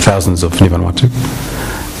in thousands of new Vanuatu.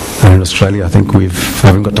 And in Australia, I think we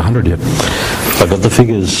haven't got to 100 yet. I got the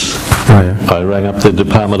figures. Oh, yeah. I rang up the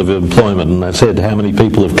Department of Employment and I said how many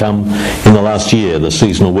people have come in the last year, the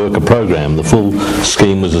seasonal worker program. The full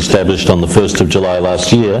scheme was established on the 1st of July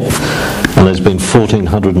last year, and there's been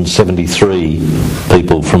 1,473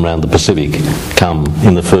 people from around the Pacific come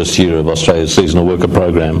in the first year of Australia's seasonal worker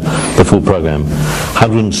program, the full program.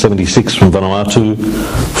 176 from Vanuatu,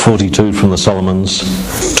 42 from the Solomons,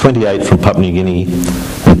 28 from Papua New Guinea,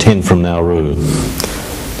 and 10 from Nauru.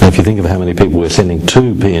 Now, if you think of how many people we're sending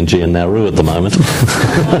to PNG and Nauru at the moment,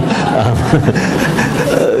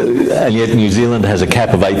 and yet New Zealand has a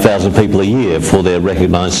cap of 8,000 people a year for their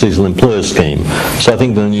recognised seasonal employer scheme. So I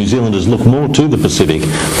think the New Zealanders look more to the Pacific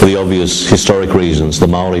for the obvious historic reasons. The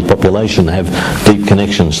Maori population have deep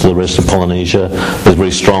connections to the rest of Polynesia. There's a very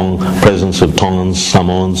strong presence of Tongans,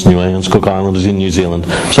 Samoans, Niueans, Cook Islanders in New Zealand.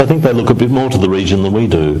 So I think they look a bit more to the region than we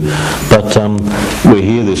do. But we're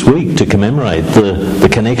here this week to commemorate the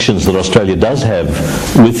connections that Australia does have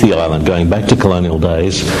with the island going back to colonial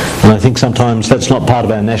days. And I think sometimes that's not part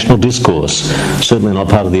of our national discourse, certainly not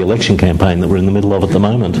part of the election campaign that we're in the middle of at the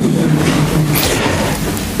moment.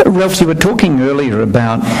 Ralph, you were talking earlier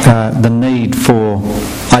about the need for,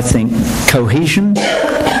 I think, cohesion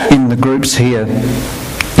in the groups here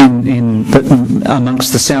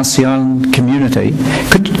amongst the South Sea Island community.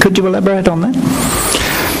 Could you elaborate on that?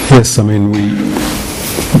 Yes, I mean,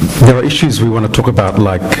 there are issues we want to talk about,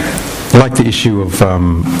 like the issue of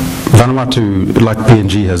Vanuatu, like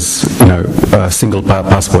PNG has, a single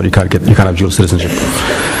passport. You can't have dual citizenship.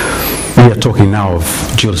 We are talking now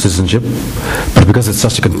of dual citizenship, but because it's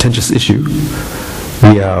such a contentious issue,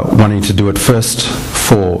 we are wanting to do it first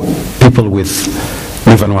for people with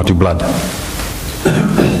Vanuatu blood.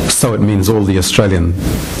 So it means all the Australian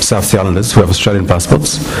South Sea Islanders who have Australian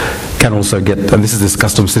passports can also get, and this is this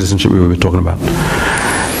custom citizenship we were talking about.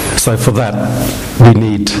 So for that,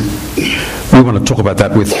 we want to talk about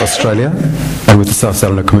that with Australia and with the South Sea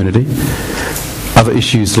Islander community. Other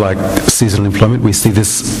issues like seasonal employment, we see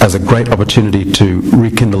this as a great opportunity to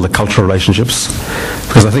rekindle the cultural relationships,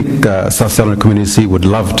 because I think South Sea Islander community would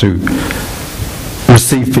love to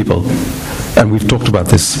receive people, and we've talked about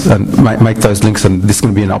this, and make those links, and this is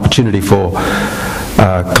going to be an opportunity for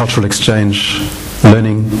cultural exchange,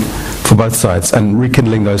 learning for both sides, and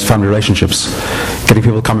rekindling those family relationships, getting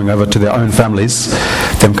people coming over to their own families,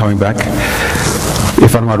 them coming back.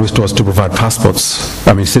 If Vanuatu was to provide passports,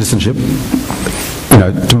 citizenship,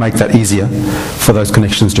 to make that easier for those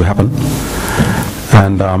connections to happen.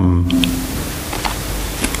 And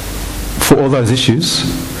for all those issues,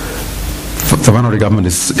 the Vanuatu government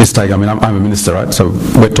is taking, I'm a minister, right? So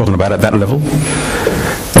we're talking about at that level.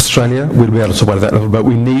 Australia, we'll be able to talk about at that level, but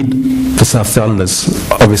we need, the South Sea Islanders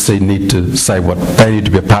obviously need to say what, they need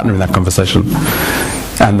to be a partner in that conversation.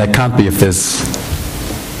 And they can't be if there's,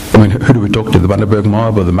 who do we talk to? The Bundaberg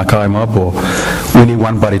mob or the Mackay mob? Or we need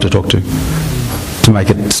one body to talk to make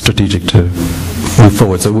it strategic to move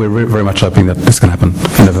forward. So we're very much hoping that this can happen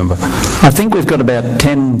in November. I think we've got about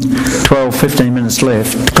 10, 12, 15 minutes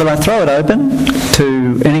left. Could I throw it open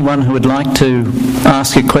to anyone who would like to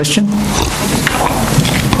ask a question?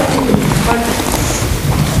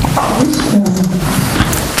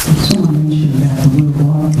 Someone mentioned about the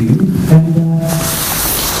worldwide view, and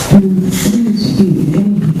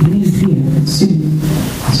any here that's sitting,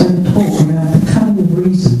 so talk about the cutting of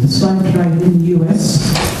reason, the slave trade in the US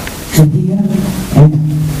and here, and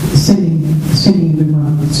sending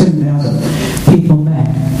everyone, 7,000 people back.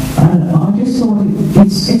 I just thought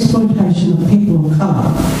it's exploitation of people of colour,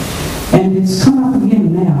 and it's come up again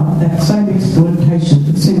now, that same exploitation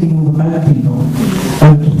of sending all the boat people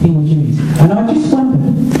over to PNG. And I just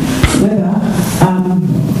wondered whether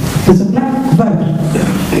there's a black vote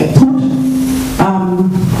put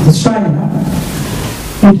Australia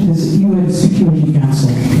into the UN Security Council.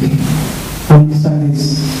 So there's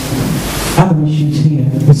other issues here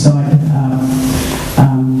beside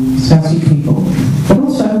South Sea people, but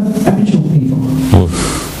also Aboriginal people. Well,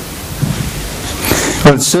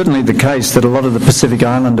 it's certainly the case that a lot of the Pacific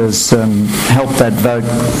Islanders helped that vote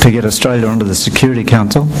to get Australia onto the Security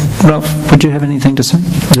Council. Ralph, would you have anything to say?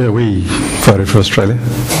 Yeah, we voted for Australia.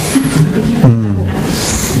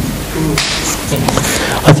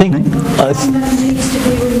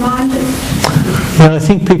 I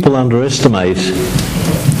think people underestimate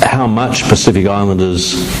how much Pacific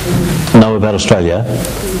Islanders know about Australia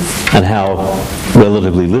and how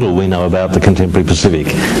relatively little we know about the contemporary Pacific.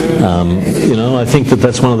 I think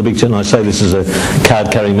that's one of the big challenges. I say this as a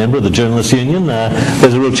card-carrying member of the Journalists Union.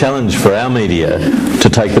 There's a real challenge for our media to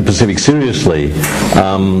take the Pacific seriously,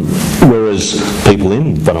 whereas people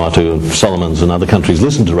in Vanuatu, Solomons and other countries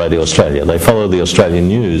listen to Radio Australia. They follow the Australian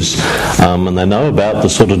news, and they know about the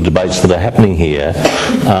sort of debates that are happening here,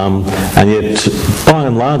 and yet by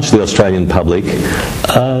and large the Australian public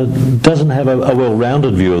doesn't have a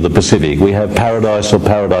well-rounded view of the Pacific. We have paradise or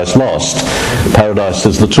paradise lost. Paradise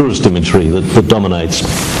is the tourist imagery that dominates.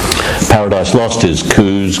 Paradise lost is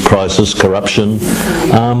coups, crisis, corruption,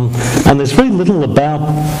 and there's very little about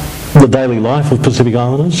the daily life of Pacific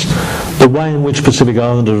Islanders, the way in which Pacific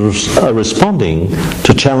Islanders are responding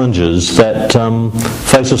to challenges that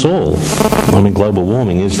face us all. I mean, global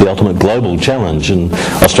warming is the ultimate global challenge, and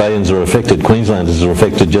Australians are affected, Queenslanders are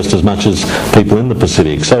affected just as much as people in the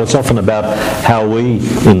Pacific. So it's often about how we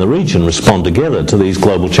in the region respond together to these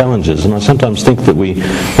global challenges, and I sometimes think that we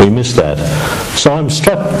miss that. So I'm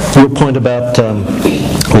struck with your point about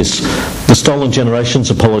the Stolen Generations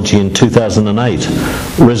apology in 2008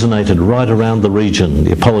 resonated right around the region,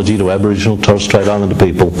 the apology to Aboriginal Torres Strait Islander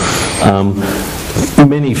people.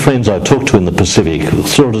 Many friends I talked to in the Pacific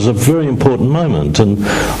saw it as a very important moment, and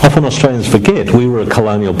often Australians forget we were a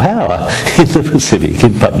colonial power in the Pacific,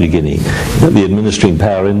 in Papua New Guinea, the administering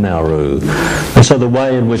power in Nauru. And so the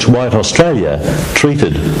way in which white Australia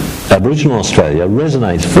treated Aboriginal Australia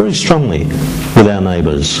resonates very strongly with our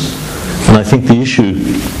neighbours. And I think the issue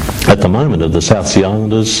at the moment of the South Sea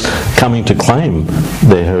Islanders coming to claim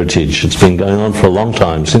their heritage, it's been going on for a long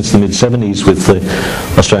time, since the mid-70s with the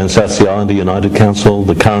Australian South Sea Islander United Council,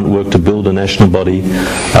 the current work to build a national body,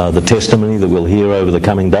 the testimony that we'll hear over the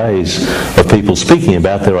coming days of people speaking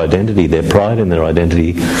about their identity, their pride in their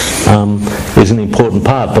identity, is an important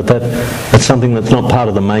part. But that's something that's not part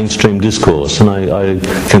of the mainstream discourse, and I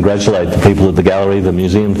congratulate the people at the gallery, the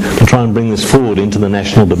museum, to try and bring this forward into the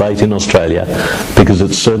national debate in Australia, because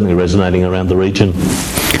it's certainly resonating around the region.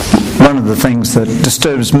 One of the things that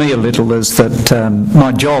disturbs me a little is that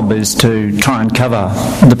my job is to try and cover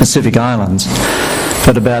the Pacific Islands,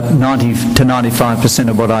 but about 90 to 95%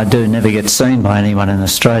 of what I do never gets seen by anyone in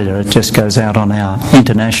Australia. It just goes out on our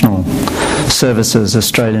international services,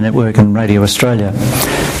 Australia Network and Radio Australia.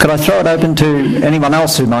 Could I throw it open to anyone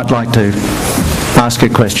else who might like to ask a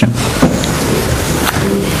question?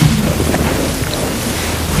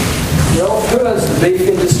 Who owns the beef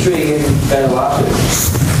industry in Vanuatu?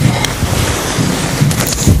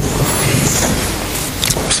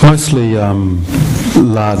 It's mostly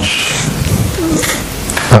large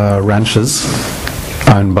ranches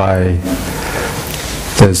owned by,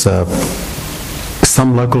 there's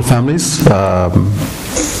some local families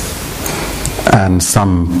and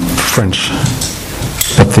some French,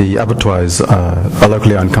 but the abattoirs are a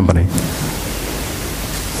locally owned company.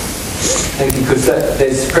 Thank you, because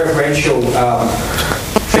there's preferential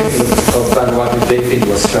treatment of Vanuatu beef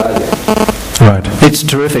into Australia. Right. It's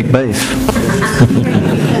terrific beef.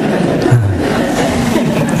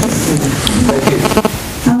 Thank you.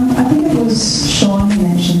 I think it was Sean who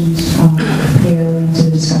mentioned earlier into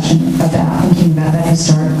the discussion about thinking about that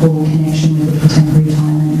historical connection with the contemporary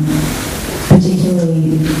Thailand,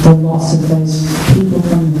 particularly the loss of those people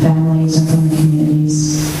from the families and from the communities.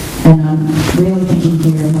 And I'm really thinking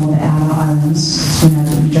here of more the outer islands, the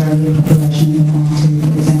majority of the population in Vanuatu,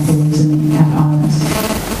 for example, lives in the outer islands.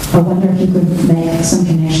 I wonder if you could make some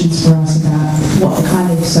connections for us about what the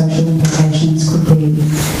kind of social implications could be.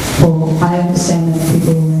 Well, I understand that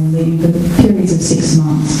people will leave for periods of 6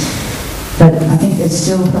 months, but I think there's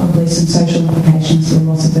still probably some social implications for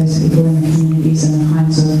lots of those people in the communities and the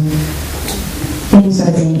kinds of things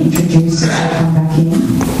that are being introduced as they come back in.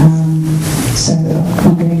 So I'm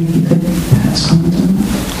wondering if you could perhaps comment on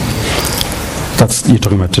that. That's you're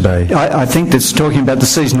talking about today. I think that's talking about the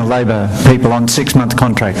seasonal labour people on 6-month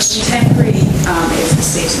contracts. Temporary is the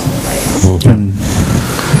seasonal labour.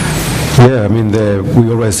 Yeah, I mean, we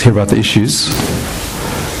always hear about the issues.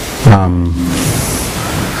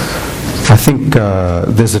 I think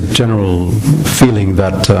there's a general feeling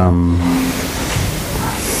that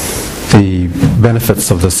the benefits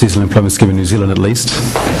of the seasonal employment scheme in New Zealand, at least,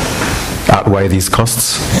 outweigh these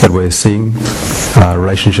costs that we're seeing,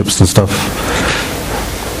 relationships and stuff.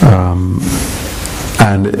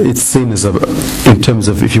 And it's seen as in terms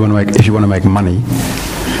of if you want to make money,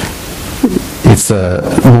 it's a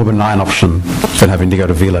more benign option than having to go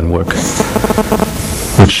to Vila and work,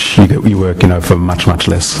 which you work, for much, much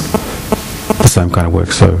less, the same kind of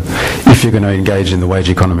work. So if you're going to engage in the wage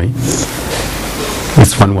economy,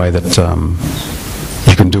 it's one way that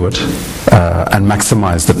you can do it. and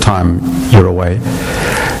maximise the time you're away.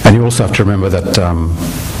 And you also have to remember that,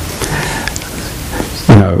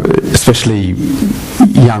 especially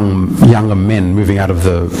younger men moving out of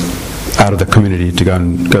the community to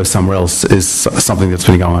go somewhere else is something that's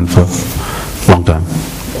been going on for a long time.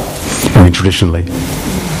 I mean, traditionally.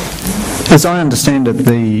 As I understand it,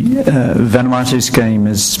 the Vanuatu scheme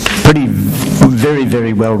is very,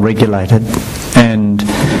 very well regulated, and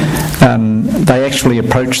they actually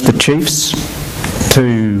approach the chiefs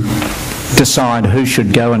to decide who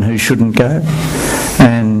should go and who shouldn't go,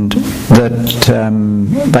 and that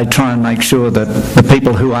they try and make sure that the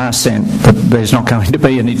people who are sent, that there's not going to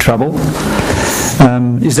be any trouble.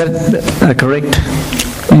 Is that a correct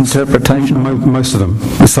interpretation? Most of them.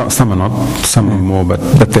 Some are not, some are more, but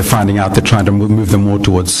they're finding out, they're trying to move them more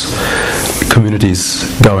towards communities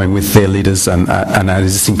going with their leaders and an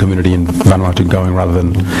existing community in Vanuatu going, rather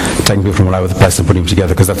than taking people from all over the place and putting them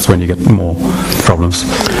together, because that's when you get more problems.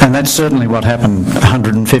 And that's certainly what happened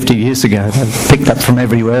 150 years ago. They picked up from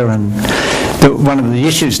everywhere, and one of the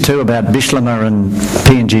issues too about Bislima and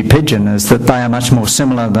PNG pigeon is that they are much more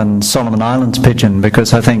similar than Solomon Islands pigeon,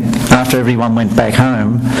 because I think after everyone went back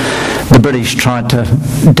home, the British tried to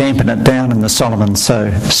dampen it down in the Solomons,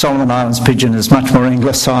 so Solomon Islands pigeon is much more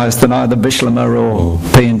anglicised than either Bislima or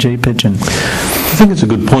PNG pigeon. I think it's a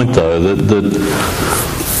good point, though, that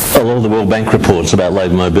a lot of the World Bank reports about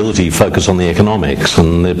labour mobility focus on the economics,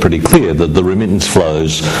 and they're pretty clear that the remittance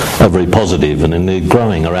flows are very positive, and they're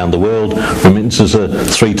growing around the world. Remittances are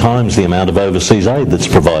 3 times the amount of overseas aid that's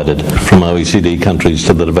provided from OECD countries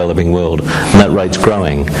to the developing world, and that rate's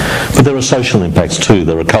growing. But there are social impacts too,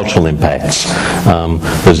 there are cultural impacts.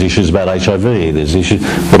 There's issues about HIV, there's issues,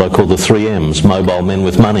 what I call the 3 M's, mobile men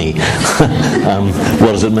with money.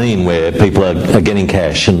 What does it mean where people are getting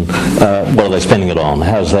cash, and what are they spending it on?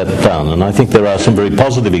 How's that done? And I think there are some very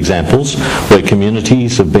positive examples where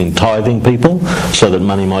communities have been tithing people so that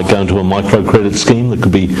money might go into a microcredit scheme that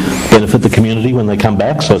could benefit the community when they come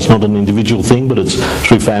back. So it's not an individual thing, but it's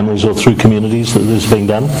through families or through communities that this is being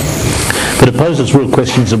done. But it poses real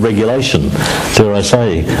questions of regulation. Dare I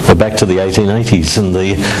say, we're back to the 1880s and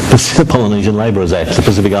the Polynesian Labourers Act, the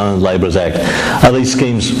Pacific Island Labourers Act. Are these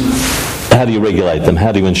schemes, how do you regulate them?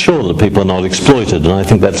 How do you ensure that people are not exploited? And I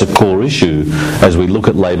think that's a core issue as we look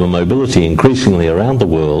at labour mobility increasingly around the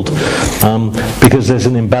world, because there's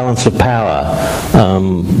an imbalance of power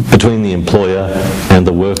between the employer and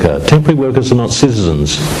the worker. Temporary workers are not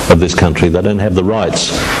citizens of this country. They don't have the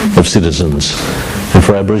rights of citizens. And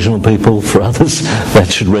for Aboriginal people, for others, that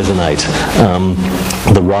should resonate.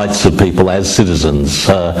 The rights of people as citizens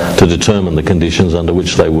to determine the conditions under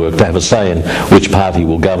which they work, to have a say in which party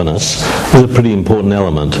will govern us, is a pretty important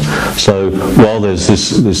element. So while there's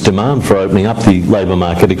this demand for opening up the labour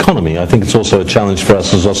market economy, I think it's also a challenge for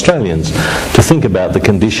us as Australians to think about the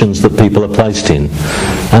conditions that people are placed in.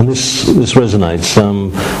 And this resonates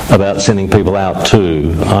about sending people out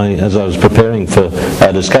too. As I was preparing for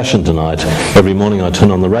our discussion tonight, every morning I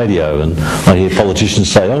turn on the radio and I hear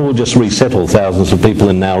politicians say, oh, we'll just resettle thousands of people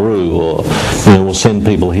in Nauru, or we'll send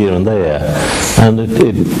people here and there. And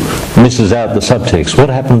it misses out the subtext. What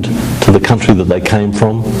happened to the country that they came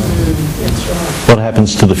from? What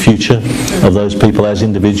happens to the future of those people as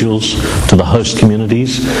individuals, to the host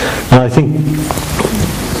communities? And I think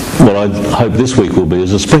what I hope this week will be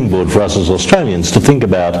is a springboard for us as Australians to think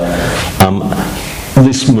about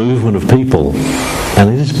this movement of people, and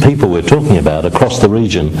it is people we're talking about across the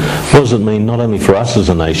region. What does it mean not only for us as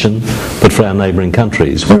a nation, but for our neighbouring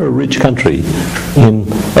countries? We're a rich country in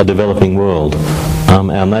a developing world.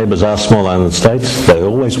 Our neighbours are small island states. They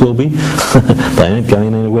always will be. They ain't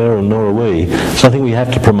going anywhere, and nor are we. So I think we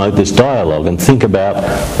have to promote this dialogue and think about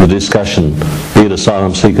the discussion, be it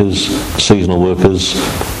asylum seekers, seasonal workers,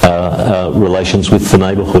 relations with the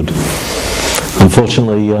neighbourhood.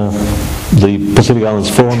 Unfortunately, the Pacific Islands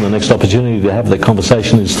Forum, the next opportunity to have that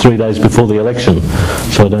conversation is 3 days before the election.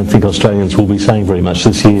 So I don't think Australians will be saying very much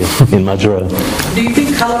this year in Majuro. Do you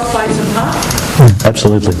think colour plays a part?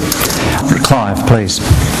 Absolutely. Clive, please.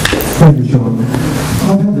 Thank you, Sean.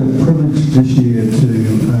 I've had the privilege this year to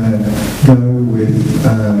go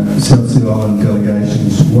with South Sea Island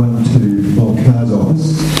delegations, one to Bob Carr's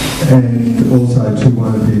office and also to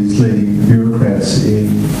one of his leading bureaucrats in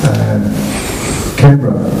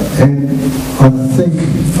Canberra, and I think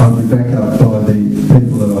I'll be backed up by the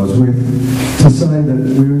people that I was with to say that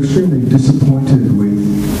we were extremely disappointed with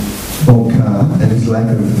Bob Carr and his lack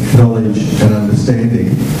of knowledge and understanding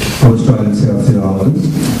of Australian South Sea Islanders.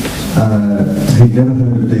 He'd never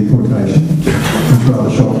heard of deportation, which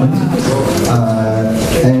rather shocked me,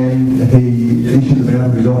 and he issued them out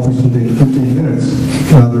of his office within 15 minutes.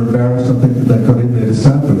 Rather embarrassed, I think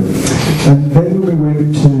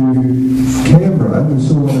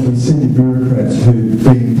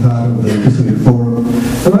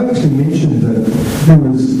actually mentioned that there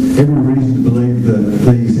was every reason to believe that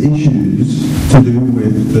these issues to do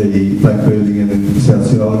with the blackbirding and South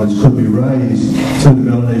Sea Islanders could be raised to the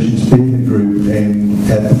Melanesian Spearhead Group and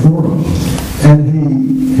at the forum. And he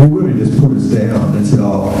really just put us down and said,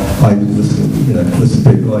 listen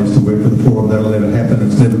people, I used to work for the forum, that'll never happen,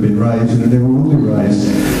 it's never been raised and it never will be raised.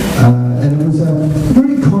 And it was a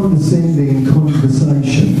very condescending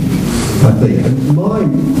conversation, I think. And my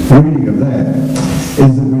reading of that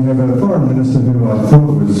is that we have a foreign minister who I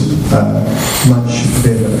thought was much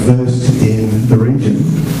better versed in the region,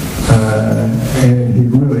 and he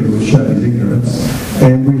really was showing his ignorance.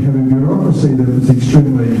 And we have a bureaucracy that was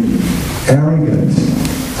extremely arrogant.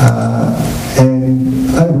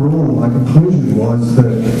 And overall, my conclusion was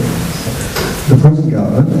that the present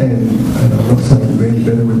government, and I'm not saying to be any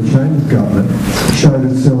better with the change of government, showed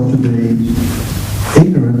itself to be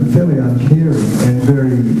ignorant, fairly uncaring, and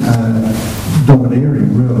very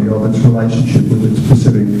domineering, really, of its relationship with its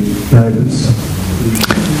Pacific neighbours.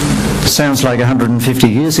 Sounds like 150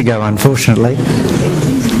 years ago, unfortunately.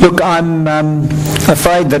 Look, I'm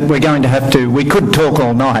afraid that we're going to have to... We could talk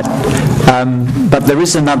all night, but there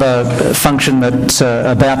is another function that's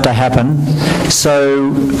about to happen.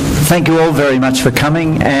 So thank you all very much for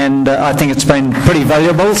coming, and I think it's been pretty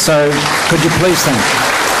valuable, so could you please thank...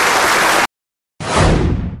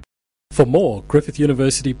 For more Griffith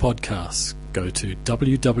University podcasts, go to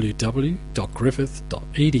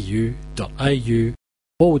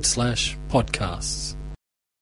www.griffith.edu.au/podcasts.